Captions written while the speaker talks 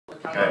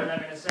come on to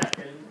them in a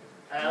second.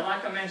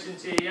 Like I mentioned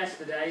to you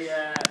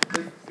yesterday,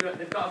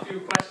 they've got a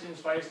few questions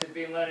for us. They've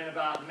been learning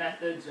about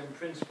methods and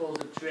principles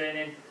of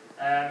training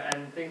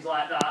and things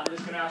like that. They're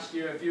just going to ask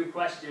you a few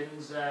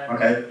questions,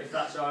 if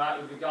that's all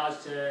right, with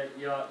regards to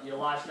your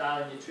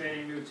lifestyle and your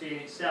training routine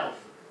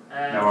itself.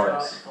 No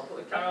worries. So I'll put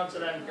the camera onto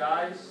them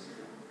guys.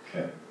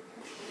 Okay.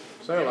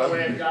 Say hello.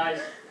 Wave,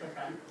 guys.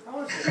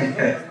 Say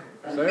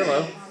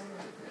hello.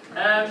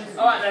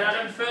 Alright then,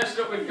 Adam, first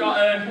up we've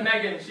got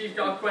Megan. She's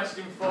got a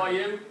question for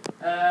you.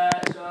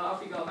 So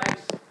off you go,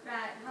 Megs.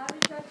 Right, how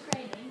does your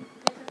training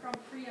differ from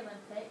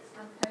pre-Olympics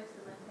and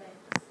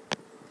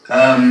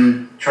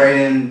post-Olympics?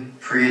 Training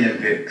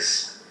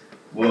pre-Olympics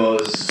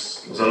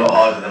was a lot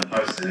harder than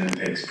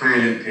post-Olympics.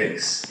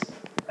 Pre-Olympics,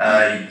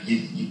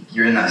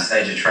 you're in that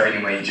stage of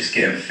training where you're just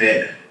getting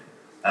fit.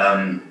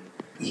 You're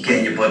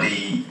getting your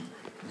body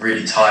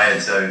really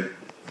tired, so you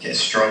get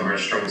stronger and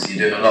stronger. So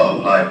you're doing a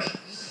lot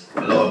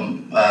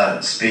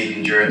of speed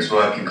endurance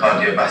work and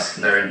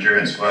cardiovascular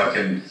endurance work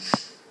and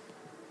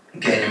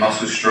getting your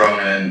muscles strong.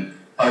 And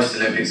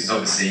post-Olympics is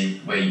obviously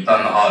where you've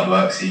done the hard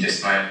work, so you're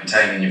just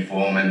maintaining your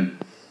form and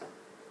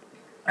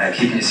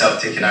keeping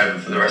yourself ticking over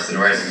for the rest of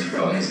the races you've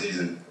got in the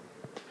season.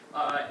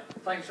 Alright,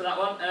 thanks for that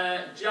one.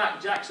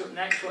 Jack's up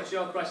next. What's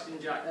your question,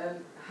 Jack?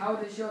 How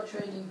does your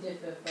training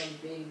differ from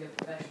being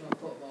a professional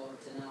footballer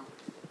to now?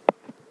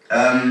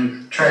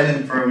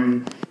 Training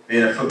from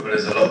being a footballer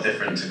is a lot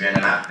different to being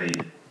an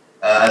athlete.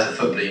 As a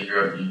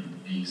footballer, you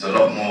use a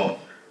lot more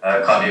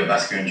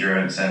cardiovascular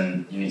endurance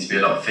and you need to be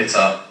a lot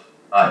fitter.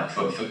 Like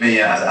for me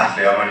as an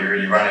athlete, I'm only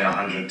really running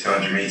 100,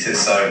 200 metres,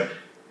 so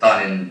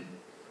done in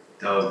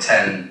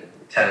 10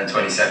 and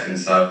 20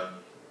 seconds. So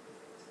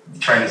the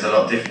training's a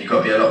lot different. You've got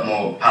to be a lot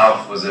more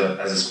powerful as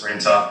a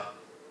sprinter,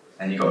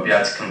 and you've got to be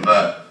able to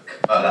convert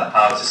that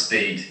power to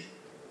speed.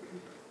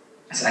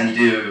 And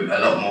you do a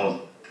lot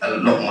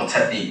more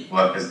technique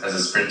work as a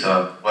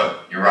sprinter.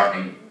 You're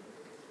running.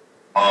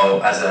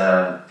 Or as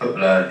a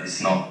footballer,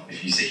 it's not.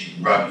 If you see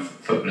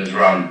footballers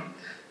run,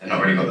 they've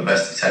not really got the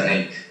best of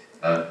technique.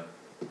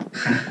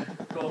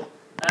 Cool.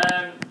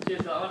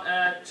 Cheers for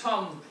that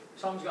one.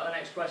 Tom's got the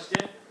next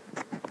question.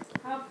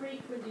 How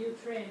frequent do you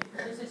train?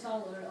 Does this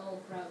alter at all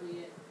throughout the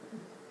year?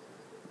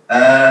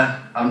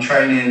 I'm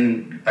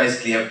training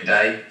basically every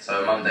day,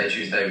 so Monday,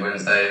 Tuesday,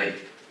 Wednesday,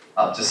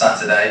 up to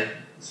Saturday.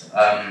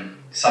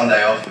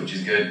 Sunday off, which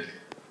is good.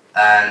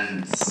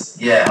 And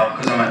yeah,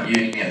 because I'm at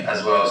uni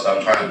as well, so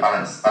I'm trying to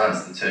balance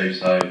the two.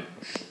 So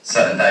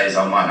certain days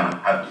I might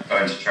not have to go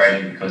into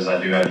training because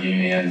I do have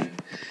uni, and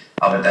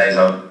other days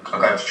I'll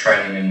go to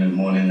training in the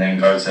morning, then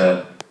go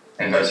to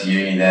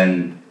uni,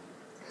 and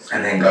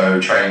then go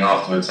training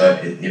afterwards. So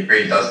it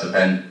really does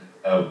depend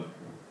on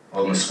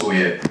the school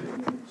year.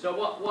 So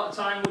what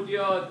time would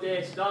your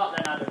day start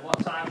then, Adam? What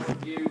time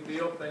would you be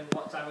up and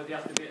what time would you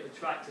have to be at the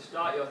track to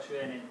start your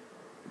training?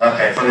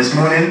 Okay, for this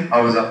morning I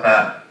was up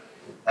at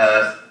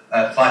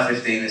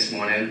 5:15 this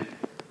morning.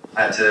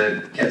 I had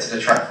to get to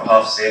the track for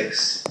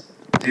 6:30,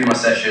 do my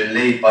session,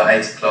 leave by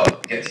 8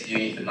 o'clock, get to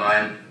uni for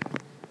 9.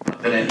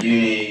 I've been at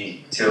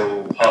uni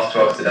till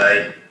 12:30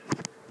 today,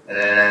 and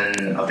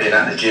then I've been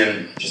at the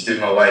gym just doing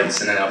my weights,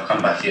 and then I've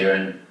come back here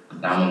and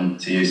now I'm on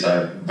to you,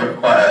 so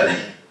quite early.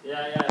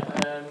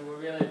 Yeah, we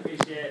really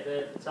appreciate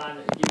the time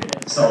that you're giving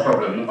us. It's not a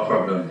problem, not a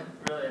problem.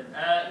 Brilliant.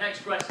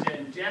 Next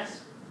question,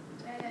 Jess.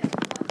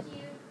 What do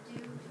you do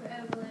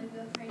to overload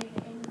your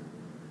training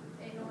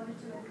in order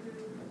to improve?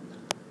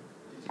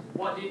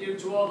 What do you do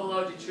to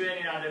overload your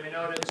training, Adam, in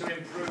order to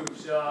improve?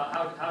 So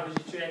how does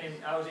your training,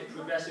 how is it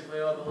progressively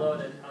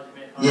overloaded? How do you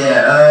make we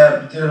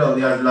do a lot of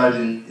the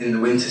overloading in the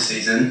winter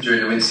season,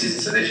 during the winter season,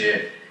 so this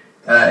year,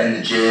 in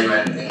the gym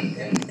and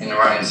in the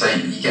running. So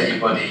you get your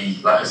body,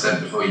 like I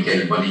said before, you get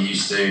your body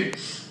used to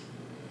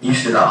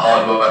that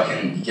hard work,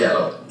 and you get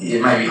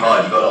it may be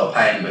hard, you've got a lot of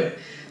pain, but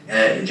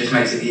it just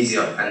makes it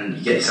easier, and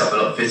you get yourself a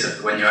lot fitter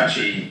for when you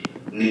actually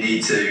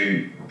need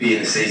to be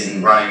in the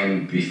season running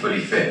and be fully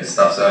fit and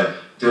stuff. So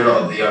do a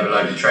lot of the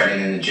overloaded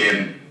training in the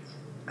gym,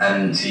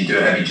 and so you do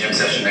a heavy gym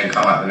session, then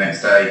come out the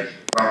next day,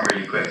 run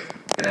really quick,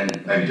 and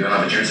then maybe do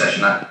another gym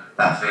session,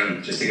 that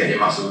thing, just to get your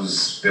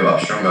muscles built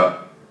up stronger.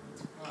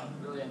 Oh,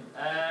 brilliant.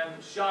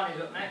 Sean is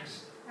up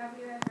next. Have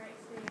you ever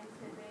experienced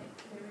the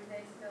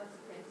reversibility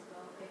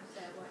principle? If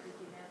so, what did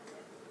you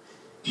notice?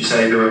 Did you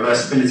say the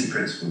reversibility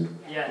principle?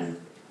 Yeah.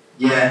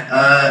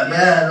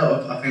 Yeah, a lot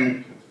of, I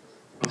think,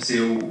 obviously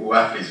all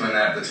athletes, when they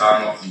have the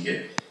time off,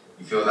 you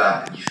feel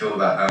that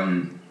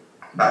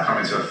come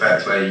into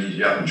effect where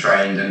you haven't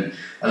trained, and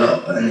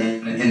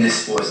in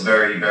this sport it's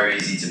very, very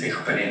easy to pick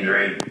up an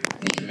injury.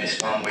 You can miss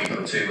 1 week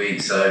or 2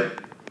 weeks, so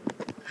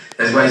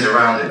there's ways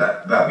around it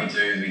that we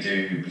do.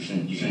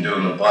 You can do it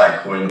on the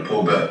bike or in the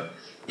pool, but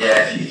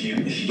yeah, if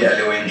you get a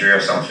little injury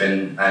or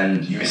something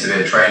and you miss a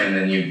bit of training,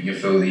 then you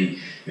feel the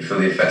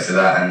effects of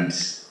that. And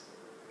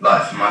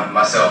like for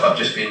myself, I've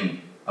just been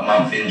a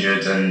month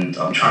injured, and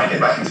I'm trying to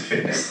get back into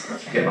fitness,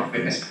 get my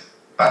fitness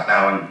back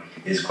now, and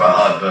it's quite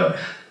hard, but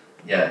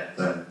yeah.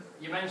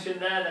 You mentioned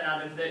there then,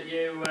 Adam, that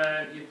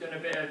you've done a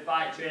bit of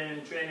bike training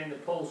and training the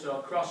pulse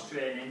or cross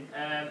training.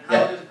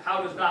 How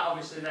how does that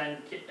obviously then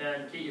keep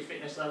your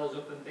fitness levels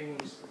up and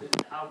things?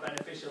 How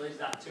beneficial is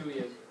that to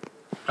you?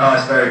 Oh,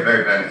 it's very,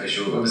 very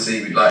beneficial.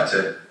 Obviously, we'd like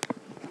to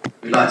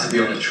be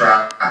on the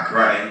track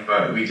running,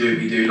 but we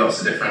do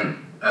lots of different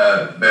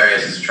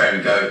variations of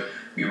training.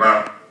 We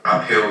run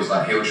up hills,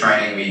 like hill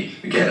training.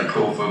 We get in the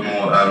pool for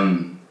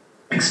more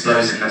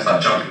explosiveness,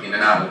 like jumping in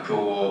and out of the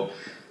pool,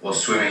 or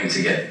swimming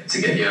to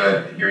get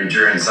your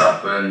endurance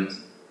up. And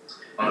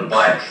on the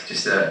bike,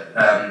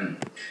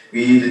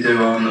 we either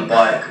do on the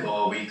bike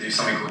or we do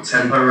something called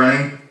tempo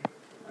running,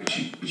 which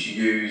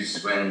you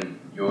use when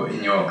you're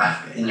in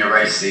your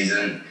race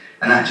season,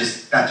 and that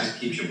just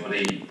keeps your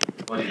body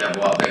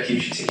level up there,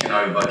 keeps you ticking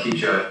over, makes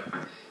sure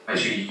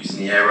you're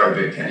using the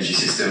aerobic energy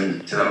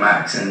system to the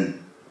max,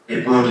 and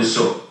it borders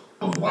sort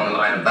of on the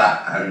line of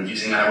that and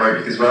using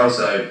aerobic as well.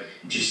 So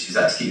you just use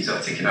that to keep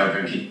yourself ticking over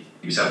and keep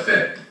yourself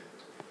fit.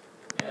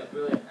 Yeah,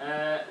 brilliant.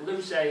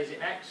 Lucy, is it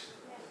next?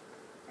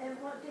 Yeah.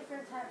 What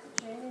different types of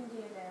training do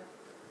you do?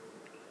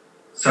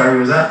 Sorry, what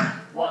was that?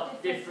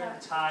 What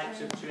different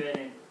types of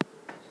training?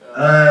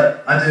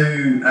 I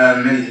do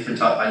many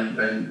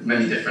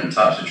different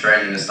types of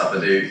training and stuff. I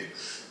do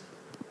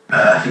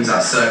things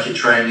like circuit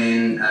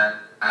training,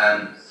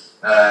 and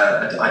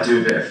I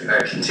do a bit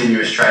of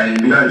continuous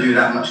training. We don't do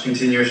that much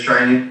continuous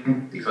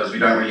training because we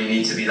don't really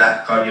need to be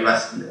that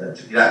cardiovascular,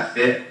 to be that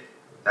fit,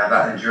 to have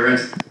that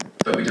endurance.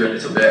 But we do a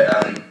little bit.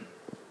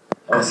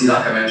 Obviously,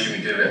 like I mentioned,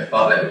 we do a bit of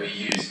fartlek where we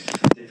use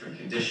different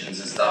conditions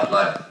and stuff,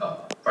 like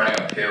running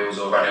up hills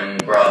or running on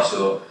grass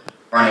or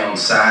running on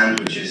sand,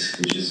 which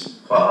is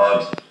quite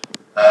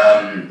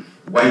hard.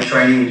 Weight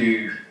training, we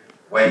do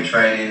weight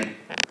training.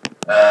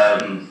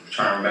 Trying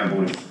to remember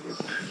what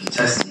you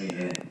tested me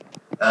here.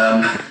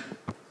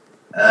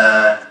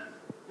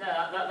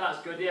 That's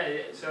good. Yeah.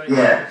 So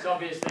it's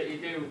obvious that you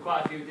do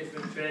quite a few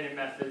different training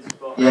methods,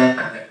 but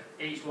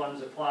each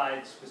one's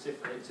applied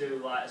specifically to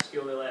like a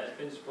skill-related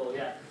principle.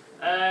 Yeah.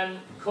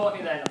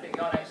 Courtney, then I think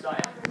you're next, aren't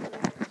you?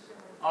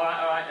 All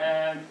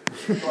right.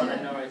 Go on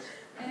then, no worries.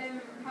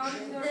 How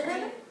does your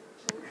training?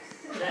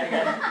 Say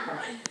again.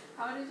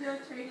 How does your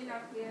training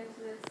adhere to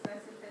the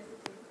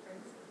specificity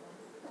principle?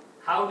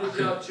 How does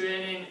your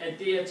training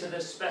adhere to the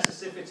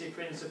specificity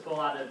principle,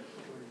 Adam?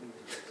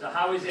 So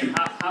how is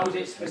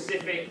it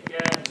specific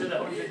to the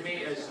 100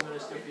 metres? Some of the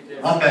stuff you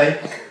do. Okay.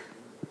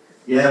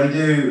 Yeah, we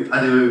do. I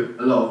do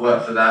a lot of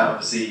work for that.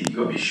 Obviously, you've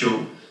got to be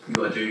short. You've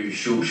got to do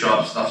short,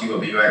 sharp stuff. You've got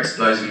to be very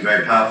explosive and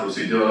very powerful.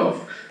 So we do a lot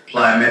of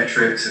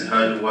plyometrics and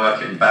hurdle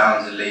work and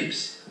bounds and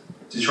leaps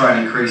to try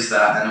and increase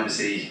that. And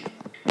obviously,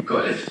 you've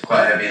got to lift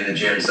quite heavy in the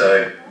gym,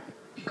 so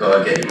you've got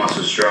to get your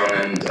muscles strong.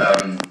 And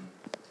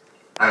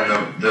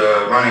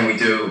the running we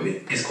do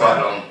is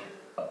quite long,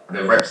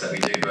 the reps that we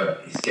do,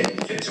 but it's getting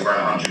fit to run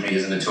 100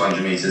 metres and the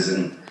 200 metres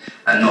and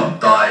not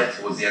die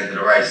towards the end of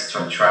the race,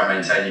 try and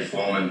maintain your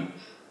form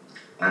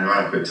and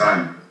run a quick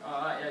time.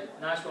 Alright, yeah,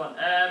 nice one.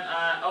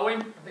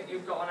 Owen, I think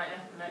you've got one at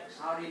you next.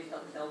 How do you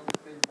stop yourself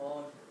from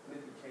bored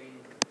with the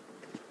training?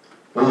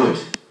 Bored?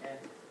 Yeah.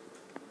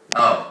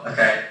 Oh,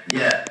 okay,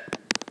 yeah.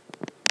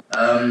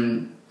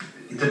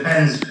 It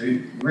depends,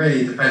 it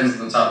really depends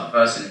on the type of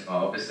person you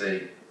are,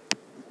 obviously.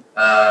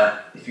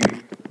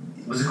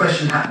 Was the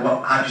question, how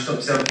do you stop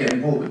yourself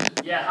getting bored?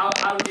 Yeah,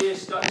 how do you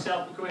stop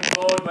yourself becoming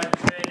bored when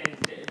training?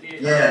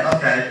 Yeah,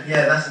 okay,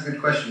 yeah, that's a good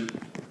question.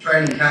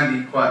 Training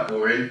can be quite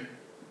boring,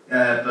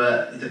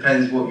 but it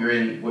depends what you're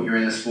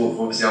in the sport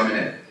for. Obviously, I'm in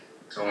it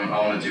because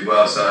I want to do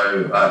well,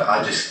 so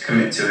I just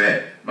commit to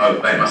it,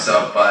 motivate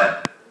myself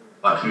by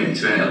committing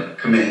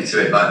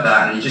to it like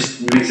that, and you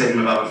just mix it in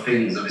with other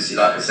things. Obviously,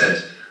 like I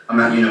said, I'm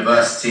at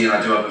university and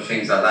I do other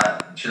things like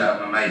that, chill out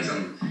with my mates,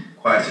 I'm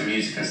quite into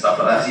music and stuff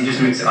like that, so you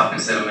just mix it up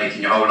instead of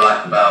making your whole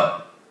life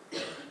about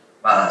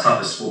that type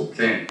of sport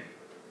thing.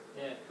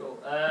 Yeah, cool.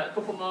 A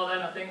couple more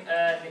then, I think.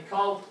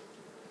 Nicole?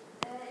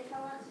 If I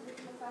want to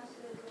become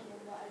faster at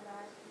running, what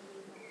advice would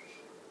you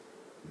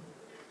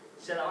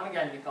give? Say that one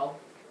again, Nicole.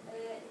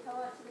 If I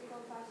want to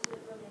become faster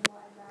at running,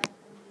 what advice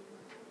would you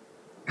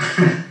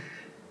give?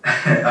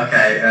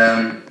 Okay,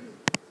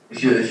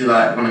 if you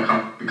like want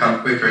to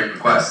become quicker and you're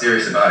quite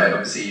serious about it,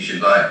 obviously you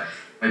should like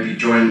maybe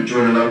join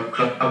a local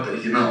club. But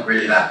if you're not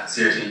really that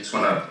serious and you just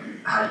want to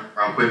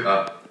run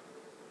quicker,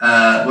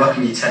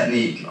 working your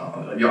technique.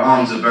 Your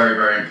arms are very,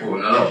 very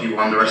important. A lot of people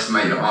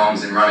underestimate your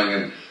arms in running,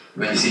 and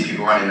when you see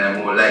people running, they're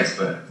more legs.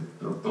 But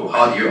the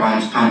harder your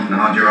arms pump and the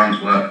harder your arms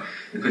work,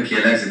 the quicker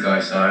your legs will go.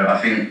 So I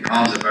think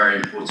arms are very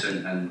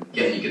important, and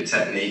getting a good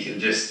technique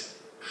and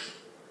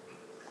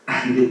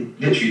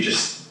literally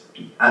just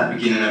at the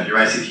beginning of your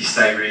race, if you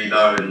stay really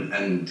low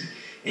and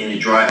in your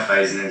drive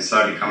phase and then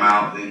slowly come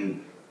out,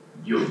 then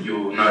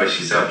you'll notice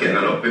yourself getting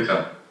a lot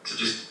quicker. So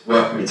just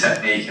work on your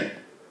technique and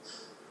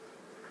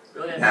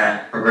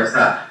progress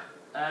that.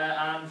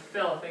 And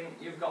Phil, I think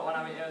you've got one,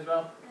 haven't you, as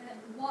well?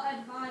 What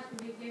advice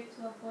would you give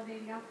to a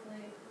budding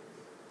athlete?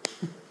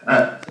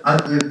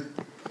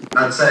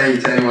 I'd say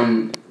to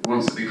anyone who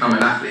wants to become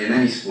an athlete in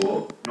any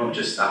sport, not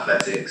just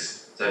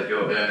athletics. So if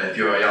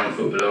you're a young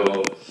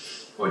footballer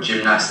or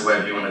gymnast or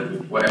whatever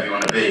you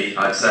want to be,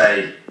 I'd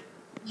say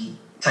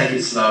take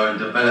it slow and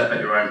develop at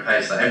your own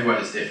pace. Like,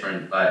 everyone is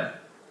different. Like,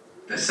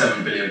 there's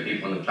 7 billion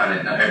people on the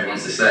planet, not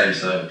everyone's the same,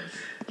 so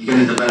you're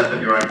going to develop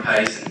at your own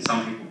pace, and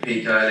some people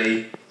peak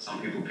early,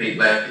 some people peak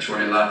later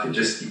on in life.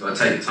 You've got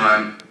to take your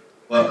time,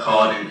 work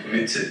hard and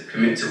commit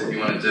to what you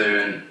want to do,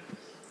 and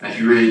if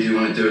you really do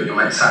want to do it, you'll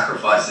make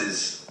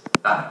sacrifices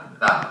that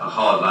are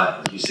hard.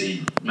 Like, you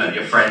see, maybe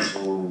your friends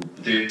will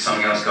do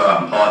something else, go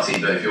out and party,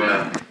 but if you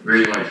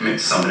really want to commit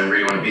to something and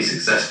really want to be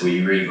successful,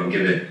 you really got to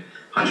give it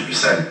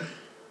 100%.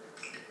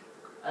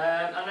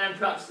 And then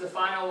perhaps the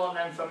final one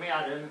then from me,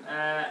 Adam.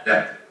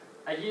 Yeah.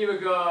 A year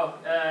ago,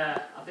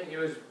 I think you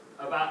was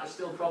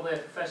still probably a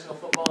professional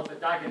footballer for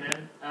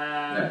Dagenham.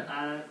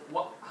 And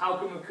how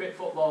come we quit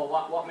football?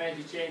 What made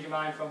you change your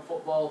mind from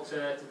football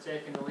to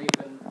taking the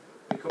leap and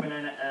becoming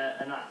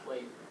an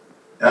athlete?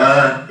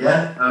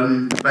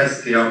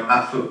 Basically,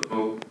 at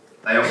football,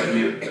 they offered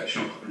me a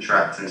professional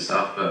contract and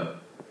stuff,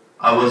 but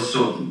I was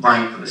sort of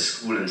running for the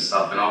school and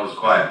stuff, and I was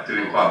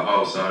doing quite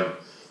well. So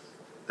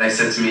they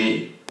said to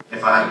me,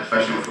 if I had a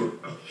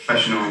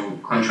professional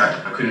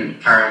contract, I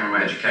couldn't carry on with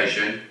my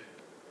education.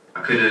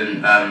 I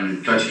couldn't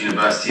go to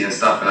university and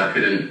stuff, and I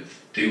couldn't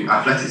do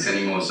athletics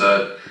anymore.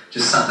 So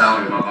just sat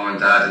down with my mum and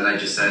dad, and they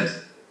just said,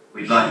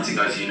 we'd like you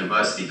to go to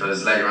university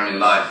because later on in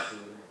life,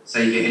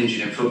 say you get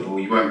injured in football,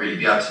 you won't really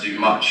be able to do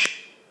much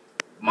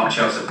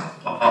else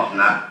apart from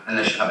that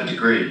unless you have a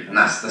degree, and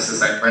that's the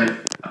same for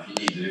anything. If you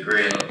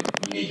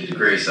need a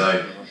degree,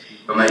 so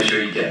but make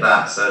sure you get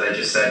that. So they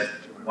just said,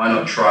 why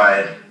not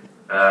try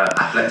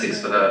athletics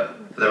for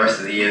the rest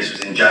of the year? This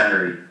was in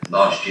January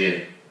last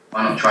year.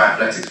 Why not try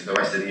athletics for the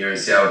rest of the year and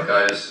see how it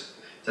goes?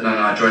 So then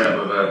I joined up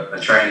with a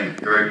training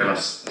group, and I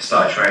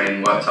started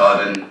training, worked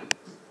hard, and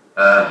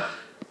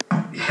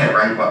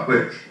ran quite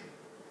quick.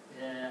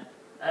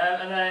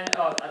 And then,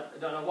 I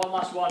don't know, one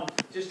last one.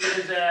 Just give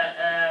us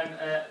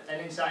an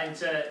insight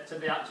into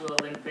the actual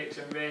Olympics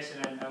and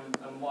racing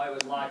and what it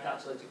was like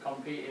actually to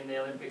compete in the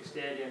Olympic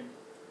Stadium.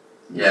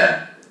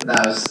 Yeah,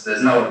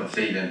 there's no other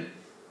feeling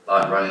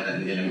like running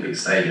in the Olympic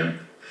Stadium.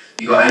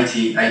 You got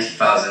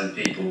 80,000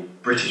 people,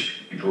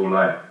 British people,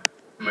 like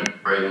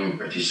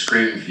British,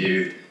 screaming for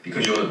you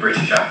because you're the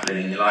British athlete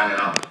and you're lining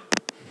up.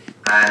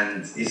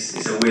 And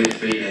it's a weird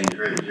feeling.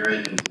 You're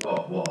in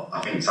what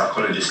I think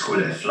psychologists call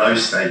it a flow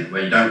state,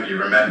 where you don't really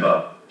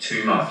remember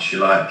too much.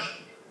 You're like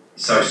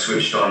so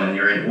switched on and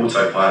you're in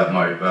autopilot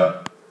mode.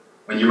 But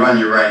when you run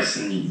your race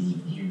and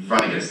you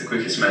run against the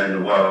quickest men in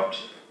the world,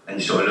 and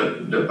you sort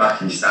of look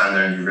back and you stand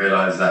there and you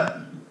realise that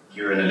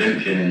you're an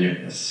Olympian, and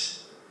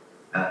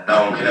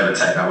no one can ever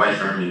take that away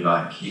from you.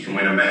 Like, you can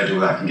win a medal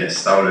that can get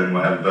stolen,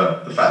 whatever,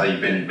 but the fact that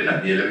you've been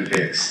at the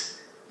Olympics,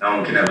 no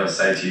one can ever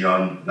say to you,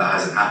 that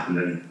hasn't happened,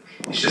 and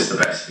it's just the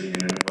best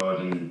feeling in the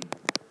world, and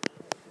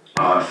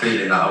a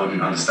feeling that I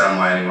wouldn't understand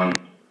why anyone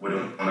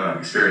wouldn't want to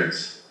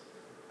experience.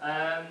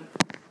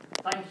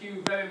 Thank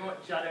you very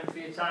much, Adam, for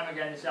your time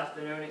again this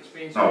afternoon. It's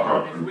been so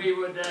fun. If we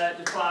would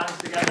just put our hands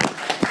together.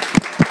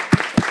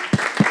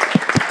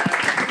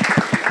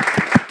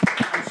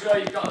 I'm sure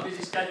you've got a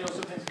busy schedule,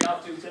 something to get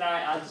up to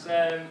tonight, as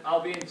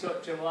I'll be in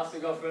touch and we'll have to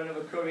go for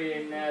another curry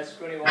in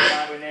Scunny one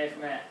night with Nath,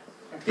 mate.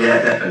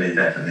 Yeah,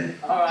 definitely.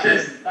 Alright,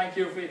 cheers. Thank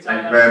you for your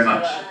time. Thank you very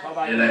much.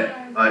 Bye-bye. See you later.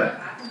 Bye.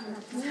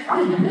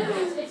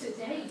 It's a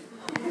day.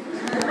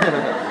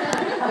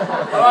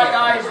 Alright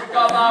guys, we've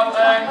got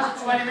about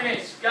 20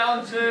 minutes.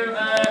 Go to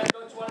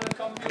one of the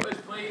computers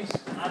please,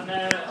 and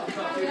I'll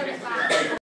talk to you.